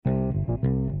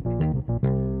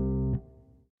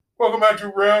Welcome back to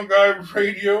Round Guy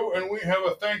Radio, and we have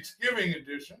a Thanksgiving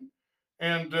edition.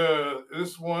 And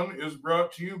this one is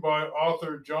brought to you by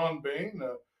author John Bain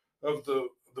of the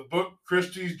book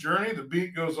Christie's Journey. The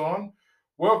Beat Goes On.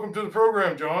 Welcome to the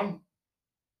program, John.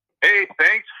 Hey,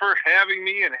 thanks for having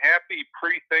me, and happy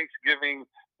pre-Thanksgiving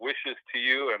wishes to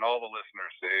you and all the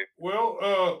listeners, Dave.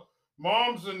 Well,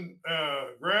 moms and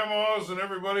grandmas and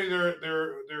everybody, they're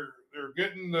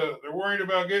worrying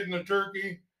about getting the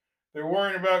turkey. They're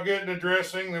worrying about getting the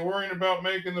dressing. They're worrying about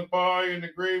making the pie and the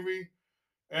gravy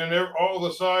and all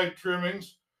the side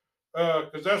trimmings,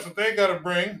 because that's what they got to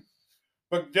bring.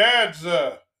 But dads,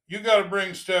 you got to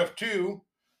bring stuff too,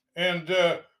 and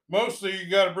mostly you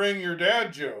got to bring your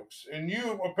dad jokes. And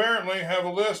you apparently have a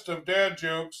list of dad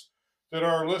jokes that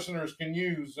our listeners can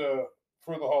use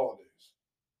for the holidays.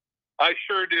 I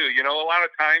sure do. You know, a lot of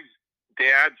times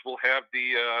dads will have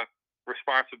the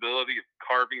responsibility of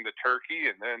carving the turkey,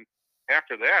 and then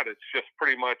after that, it's just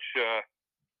pretty much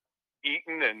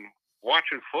eating and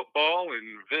watching football and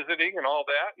visiting and all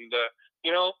that. And,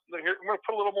 you know, we're going to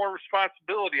put a little more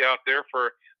responsibility out there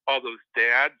for all those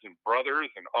dads and brothers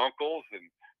and uncles and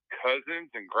cousins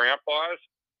and grandpas.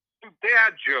 Some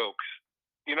dad jokes.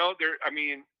 You know,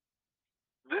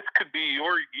 this could be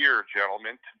your year,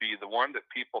 gentlemen, to be the one that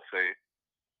people say,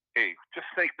 hey, just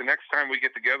think the next time we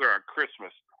get together on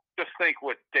Christmas, just think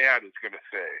what dad is going to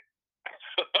say.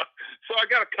 So I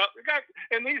got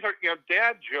and these are,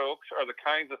 dad jokes are the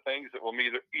kinds of things that will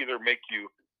either make you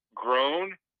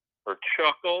groan or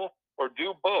chuckle or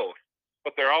do both.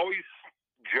 But they're always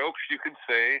jokes you can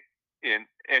say in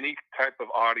any type of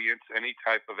audience, any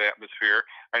type of atmosphere.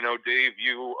 I know, Dave,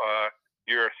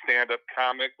 you're a stand-up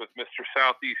comic with Mr.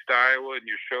 Southeast Iowa and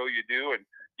your show you do, and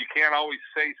you can't always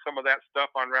say some of that stuff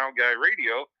on Round Guy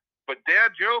Radio, but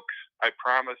dad jokes, I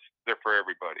promise, they're for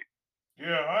everybody.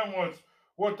 Yeah, I'm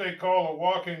what they call a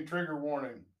walking trigger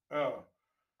warning. So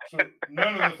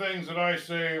none of the things that I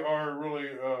say are really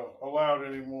allowed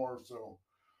anymore, so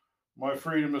my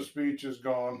freedom of speech is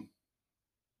gone.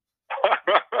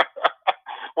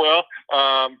 Well,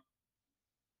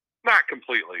 not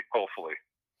completely, hopefully.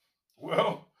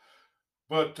 Well,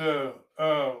 but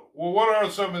what are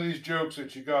some of these jokes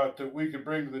that you got that we could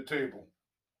bring to the table?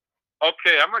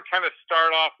 Okay, I'm going to kind of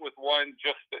start off with one.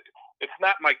 It's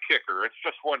not my kicker. It's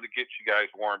just one to get you guys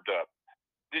warmed up.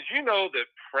 Did you know that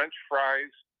French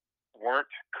fries weren't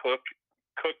cooked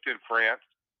in France?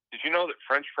 Did you know that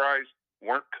French fries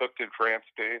weren't cooked in France,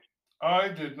 Dave? I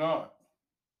did not.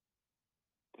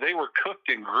 They were cooked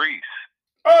in Greece.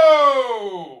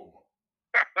 Oh!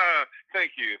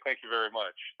 Thank you very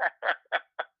much.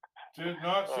 Did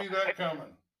not see that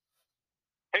coming.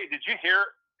 Hey, did you hear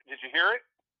it?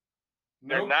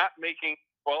 Nope. They're not making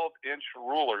 12-inch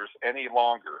rulers any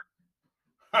longer.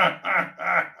 I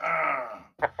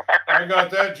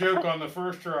got that joke on the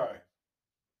first try.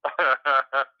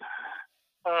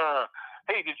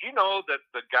 Hey, did you know that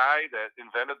the guy that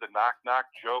invented the knock-knock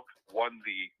joke won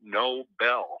the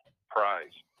Nobel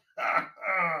Prize?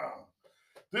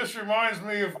 This reminds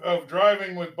me of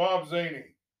driving with Bob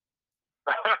Zaney.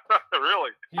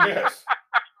 Really? Yes.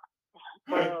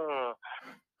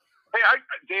 Hey,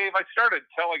 Dave, I started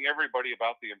telling everybody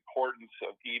about the importance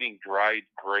of eating dried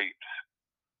grapes.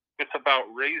 It's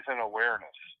about raising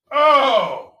awareness.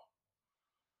 Oh!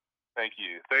 Thank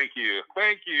you.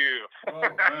 Oh,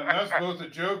 man, that's both a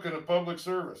joke and a public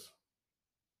service.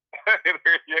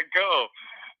 There you go.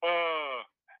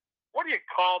 What do you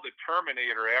call the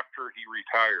Terminator after he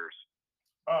retires?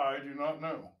 I do not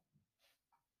know.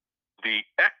 The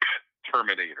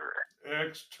X-Terminator.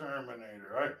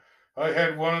 X-Terminator. I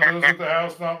had one of those at the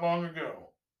house not long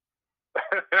ago.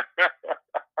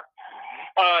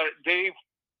 Dave,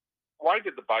 why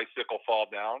did the bicycle fall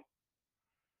down?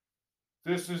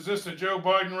 Is this a Joe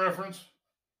Biden reference?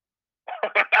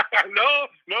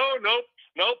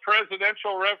 No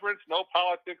presidential reference, no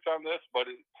politics on this, but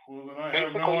well, then I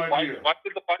have no idea. Why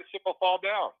did the bicycle fall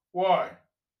down? Why?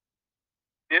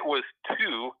 It was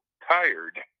too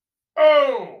tired.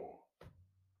 Oh!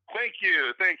 Thank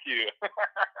you.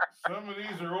 Some of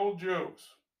these are old jokes.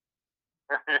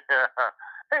 Yeah.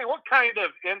 Hey, what kind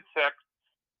of insects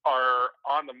are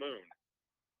on the moon?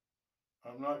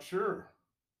 I'm not sure.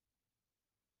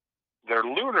 They're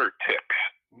lunar ticks.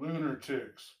 Lunar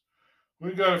ticks.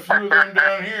 We got a few of them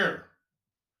down here.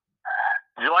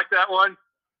 You like that one?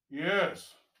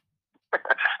 Yes.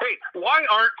 Hey, why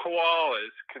aren't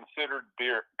koalas considered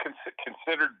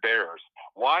bears?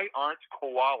 Why aren't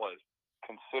koalas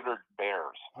considered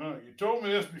bears? You told me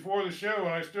this before the show, and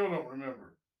I still don't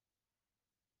remember.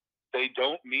 They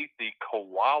don't meet the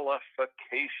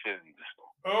koalifications.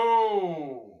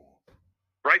 Oh.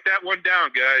 Write that one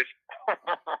down, guys.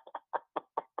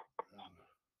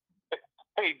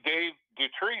 Hey, Dave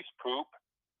Dutrees poop.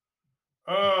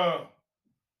 I'm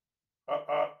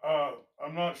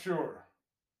not sure.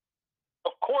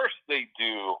 Of course they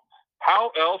do.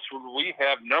 How else would we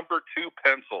have number 2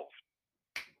 pencils?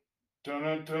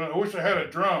 I wish I had a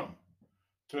drum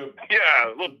to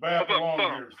bap along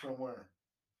here somewhere.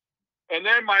 And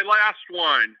then my last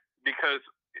one, because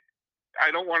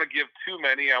I don't want to give too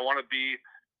many. I want to be,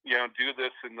 do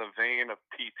this in the vein of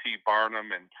P.T.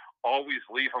 Barnum and always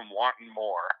leave them wanting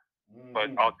more. Mm-hmm.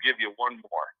 But I'll give you one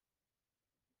more.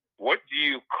 What do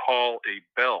you call a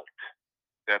belt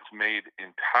that's made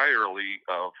entirely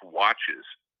of watches?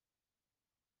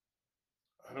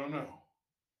 I don't know.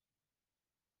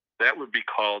 That would be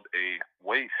called a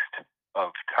waste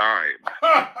of time.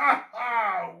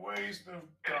 Waste of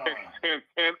time.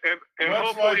 and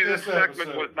hopefully like this segment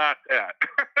episode. was not that.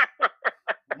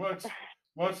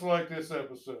 much like this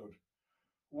episode.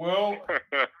 Well,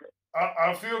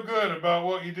 I feel good about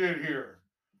what you did here.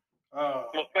 I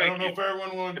don't know if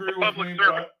everyone will agree with me,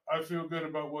 but I feel good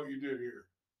about what you did here.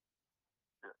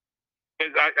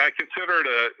 I consider it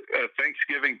a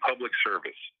Thanksgiving public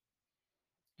service.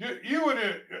 You would.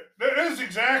 That is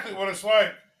exactly what it's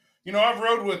like. I've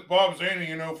rode with Bob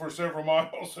Zaney, for several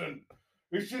miles, and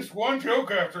it's just one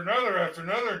joke after another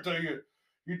until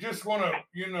you just want to,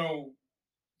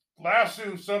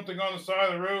 lasso something on the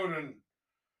side of the road and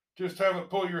just have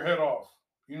it pull your head off.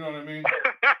 You know what I mean?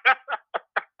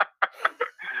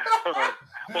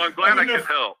 Well, I'm glad I could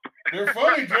help. They're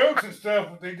funny jokes and stuff,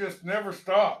 but they just never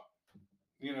stop.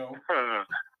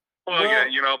 Well,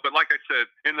 yeah, but like I said,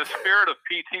 in the spirit of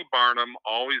P.T. Barnum,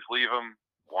 always leave them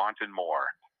wanting more.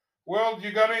 Well,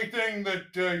 you got anything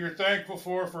that you're thankful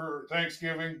for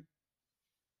Thanksgiving?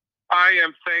 I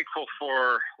am thankful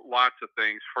for lots of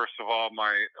things. First of all,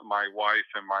 my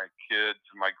wife and my kids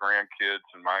and my grandkids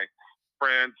and my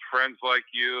friends like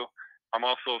you. I'm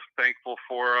also thankful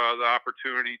for the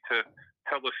opportunity to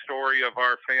tell the story of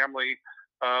our family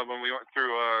when we went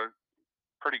through a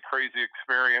pretty crazy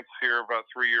experience here about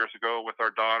 3 years ago with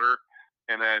our daughter.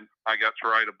 And then I got to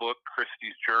write a book,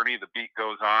 Christy's Journey, The Beat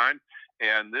Goes On.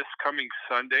 And this coming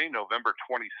Sunday, November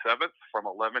 27th, from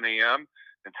 11 a.m.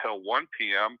 until 1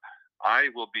 p.m., I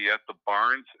will be at the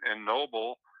Barnes &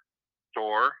 Noble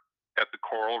store at the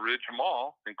Coral Ridge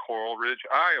Mall in Coral Ridge,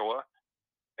 Iowa,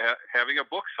 having a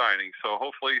book signing. So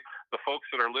hopefully the folks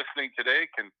that are listening today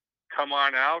can come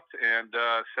on out and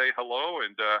say hello.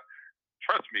 And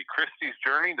trust me, Christy's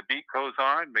Journey, The Beat Goes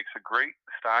On, makes a great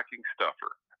stocking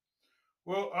stuffer.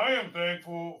 Well, I am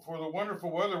thankful for the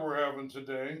wonderful weather we're having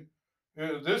today.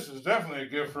 This is definitely a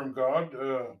gift from God.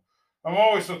 I'm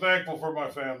always so thankful for my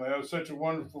family. I have such a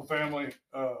wonderful family.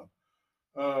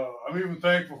 I'm even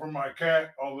thankful for my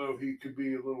cat, although he could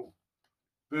be a little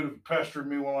bit of pestering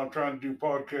me while I'm trying to do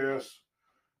podcasts.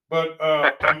 But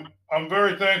I'm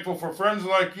very thankful for friends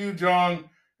like you, John,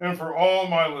 and for all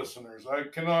my listeners. I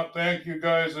cannot thank you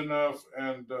guys enough.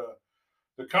 And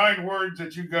the kind words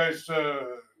that you guys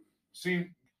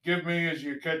give me as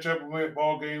you catch up with me at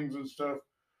ball games and stuff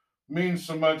means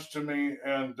so much to me.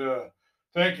 And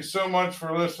thank you so much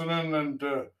for listening. And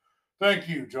thank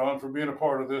you, John, for being a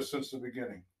part of this since the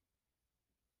beginning.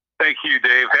 Thank you,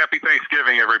 Dave. Happy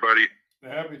Thanksgiving, everybody.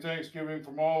 Happy Thanksgiving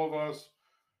from all of us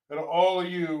and all of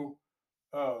you,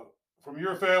 from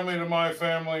your family to my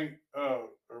family, or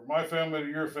my family to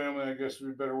your family, I guess would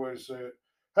be a better way to say it.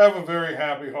 Have a very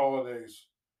happy holidays.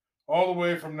 All the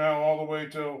way from now, all the way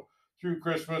till through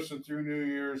Christmas and through New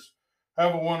Year's.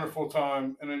 Have a wonderful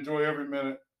time and enjoy every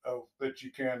minute that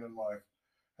you can in life.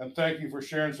 And thank you for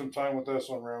sharing some time with us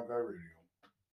on Round Guy Radio.